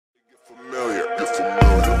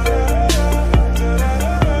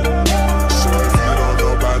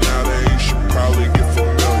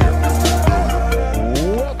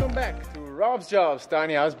jobs,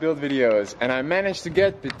 tiny house build videos, and I managed to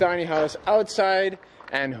get the tiny house outside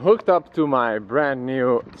and hooked up to my brand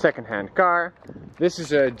new second-hand car. This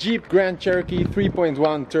is a Jeep Grand Cherokee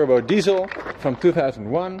 3.1 turbo diesel from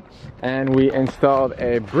 2001, and we installed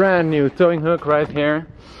a brand new towing hook right here.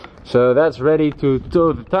 So that's ready to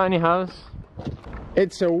tow the tiny house.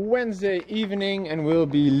 It's a Wednesday evening and we'll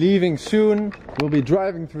be leaving soon. We'll be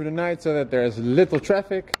driving through the night so that there's little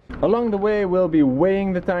traffic. Along the way we'll be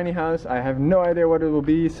weighing the tiny house. I have no idea what it will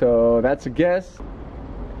be, so that's a guess.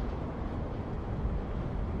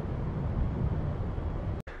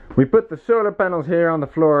 We put the solar panels here on the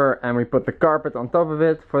floor and we put the carpet on top of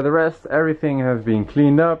it. For the rest, everything has been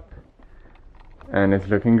cleaned up and it's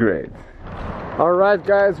looking great. Alright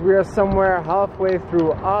guys, we are somewhere halfway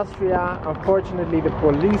through Austria. Unfortunately the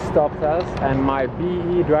police stopped us and my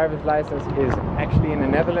BE driver's license is actually in the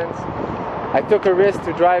Netherlands. I took a risk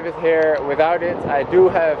to drive it here without it. I do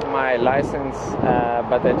have my license,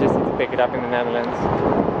 but I just need to pick it up in the Netherlands.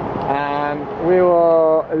 And we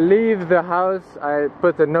will leave the house. I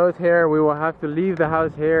put a note here. We will have to leave the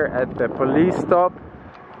house here at the police stop.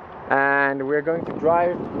 And we're going to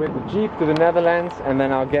drive with the Jeep to the Netherlands, and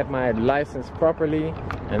then I'll get my license properly,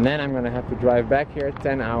 and then I'm going to have to drive back here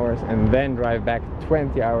 10 hours and then drive back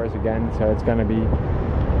 20 hours again. So it's going to be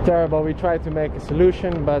terrible. We tried to make a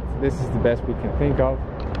solution, but this is the best we can think of.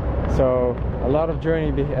 So a lot of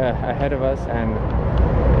journey ahead of us, and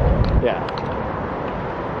yeah,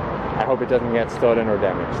 I hope it doesn't get stolen or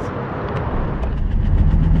damaged.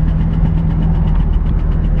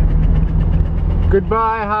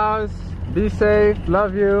 Goodbye house, be safe,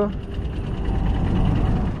 love you.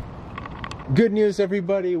 Good news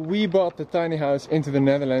everybody, we bought the tiny house into the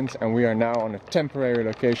Netherlands and we are now on a temporary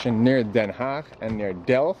location near Den Haag and near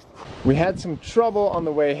Delft. We had some trouble on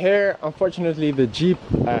the way here. Unfortunately the Jeep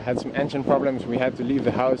had some engine problems. We had to leave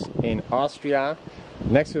the house in Austria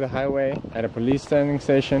next to the highway at a police standing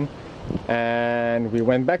station. And we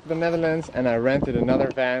went back to the Netherlands and I rented another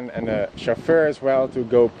van and a chauffeur as well to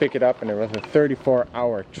go pick it up, and it was a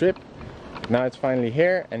 34-hour trip. Now it's finally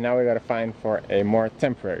here and now we gotta find for a more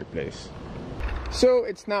temporary place. So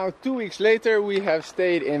it's now 2 weeks later. We have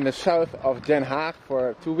stayed in the south of Den Haag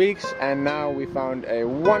for 2 weeks and now we found a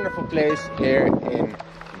wonderful place here in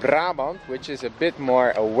Brabant, which is a bit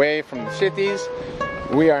more away from the cities.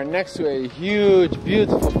 We are next to a huge,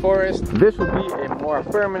 beautiful forest. This will be a more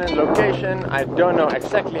permanent location. I don't know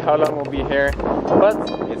exactly how long we'll be here, but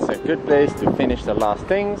it's a good place to finish the last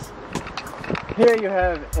things. Here you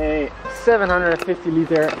have a 750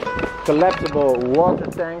 liter collapsible water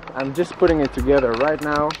tank. I'm just putting it together right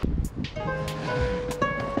now.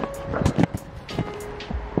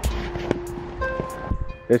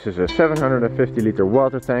 This is a 750 liter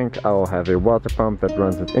water tank. I will have a water pump that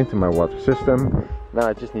runs it into my water system. Now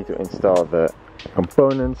I just need to install the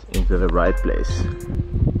components into the right place.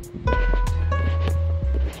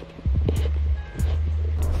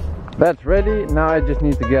 That's ready. Now I just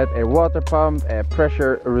need to get a water pump, a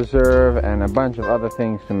pressure reserve and a bunch of other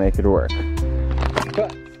things to make it work.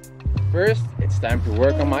 But first it's time to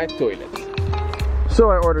work on my toilet. So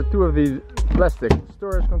I ordered 2 of these plastic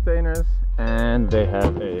storage containers and they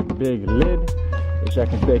have a big lid which I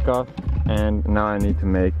can take off, and now I need to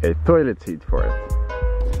make a toilet seat for it.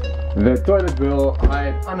 The toilet will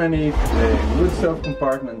hide underneath the wood stove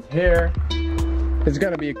compartment here. It's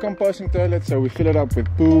gonna be a composting toilet, so we fill it up with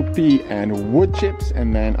poo, pee and wood chips,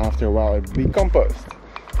 and then after a while it will be compost.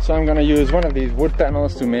 So I'm gonna use one of these wood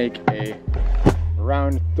panels to make a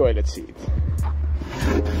round toilet seat.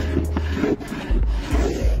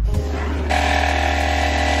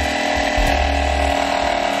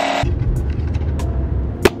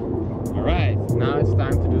 Alright, now it's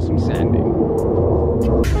time to do some sanding.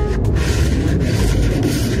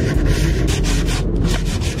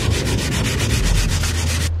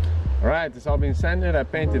 Alright, it's all been sanded. I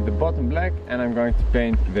painted the bottom black and I'm going to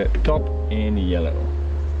paint the top in yellow.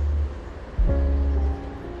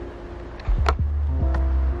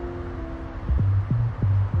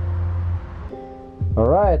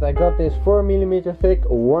 Alright, I got this 4mm thick,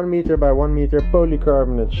 1 meter by 1 meter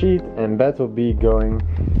polycarbonate sheet, and that will be going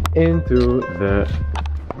into the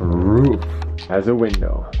roof as a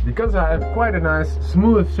window. Because I have quite a nice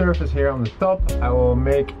smooth surface here on the top, I will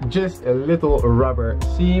make just a little rubber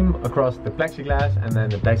seam across the plexiglass, and then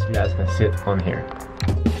the plexiglass can sit on here.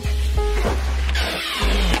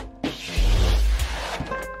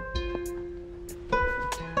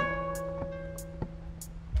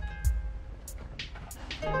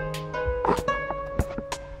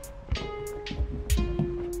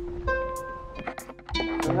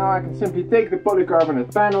 Now I can simply take the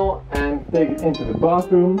polycarbonate panel and take it into the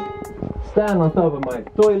bathroom, stand on top of my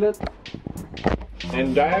toilet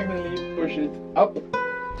and diagonally push it up.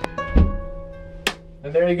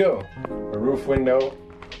 And there you go, a roof window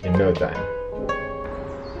in no time.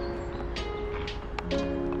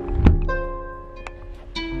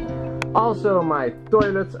 Also, my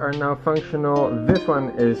toilets are now functional. This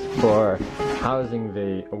one is for housing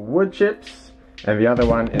the wood chips and the other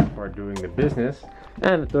one is for doing the business.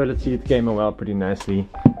 And the toilet seat came well pretty nicely.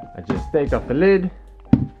 I just take off the lid,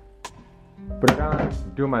 put it on,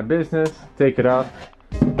 do my business, take it off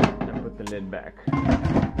and put the lid back.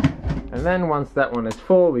 And then once that one is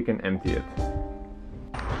full, we can empty it.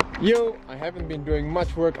 Yo, I haven't been doing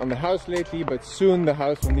much work on the house lately, but soon the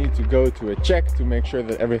house will need to go to a check to make sure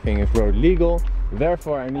that everything is road legal.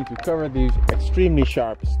 Therefore, I need to cover these extremely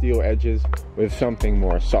sharp steel edges with something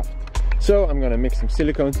more soft. So I'm gonna mix some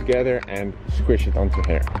silicone together and squish it onto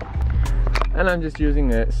here. And I'm just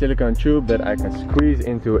using a silicone tube that I can squeeze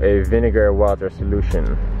into a vinegar water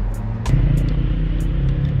solution.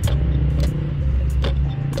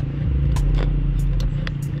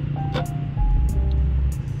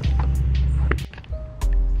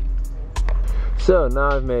 So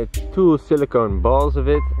now I've made 2 silicone balls of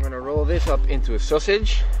it. I'm gonna roll this up into a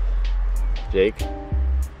sausage. Jake.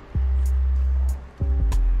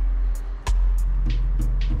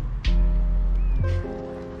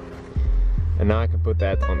 And now I can put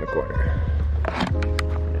that on the corner.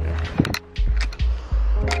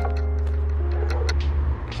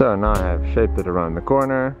 So now I have shaped it around the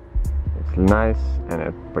corner. It's nice and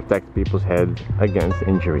it protects people's heads against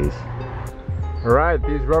injuries. Alright,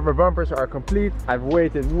 these rubber bumpers are complete. I've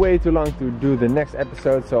waited way too long to do the next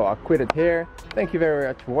episode, so I'll quit it here. Thank you very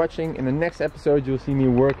much for watching. In the next episode you'll see me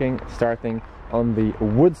starting on the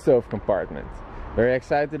wood stove compartment. Very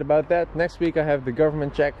excited about that. Next week I have the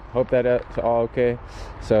government check. Hope that it's all okay.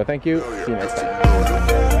 So thank you. See you next time.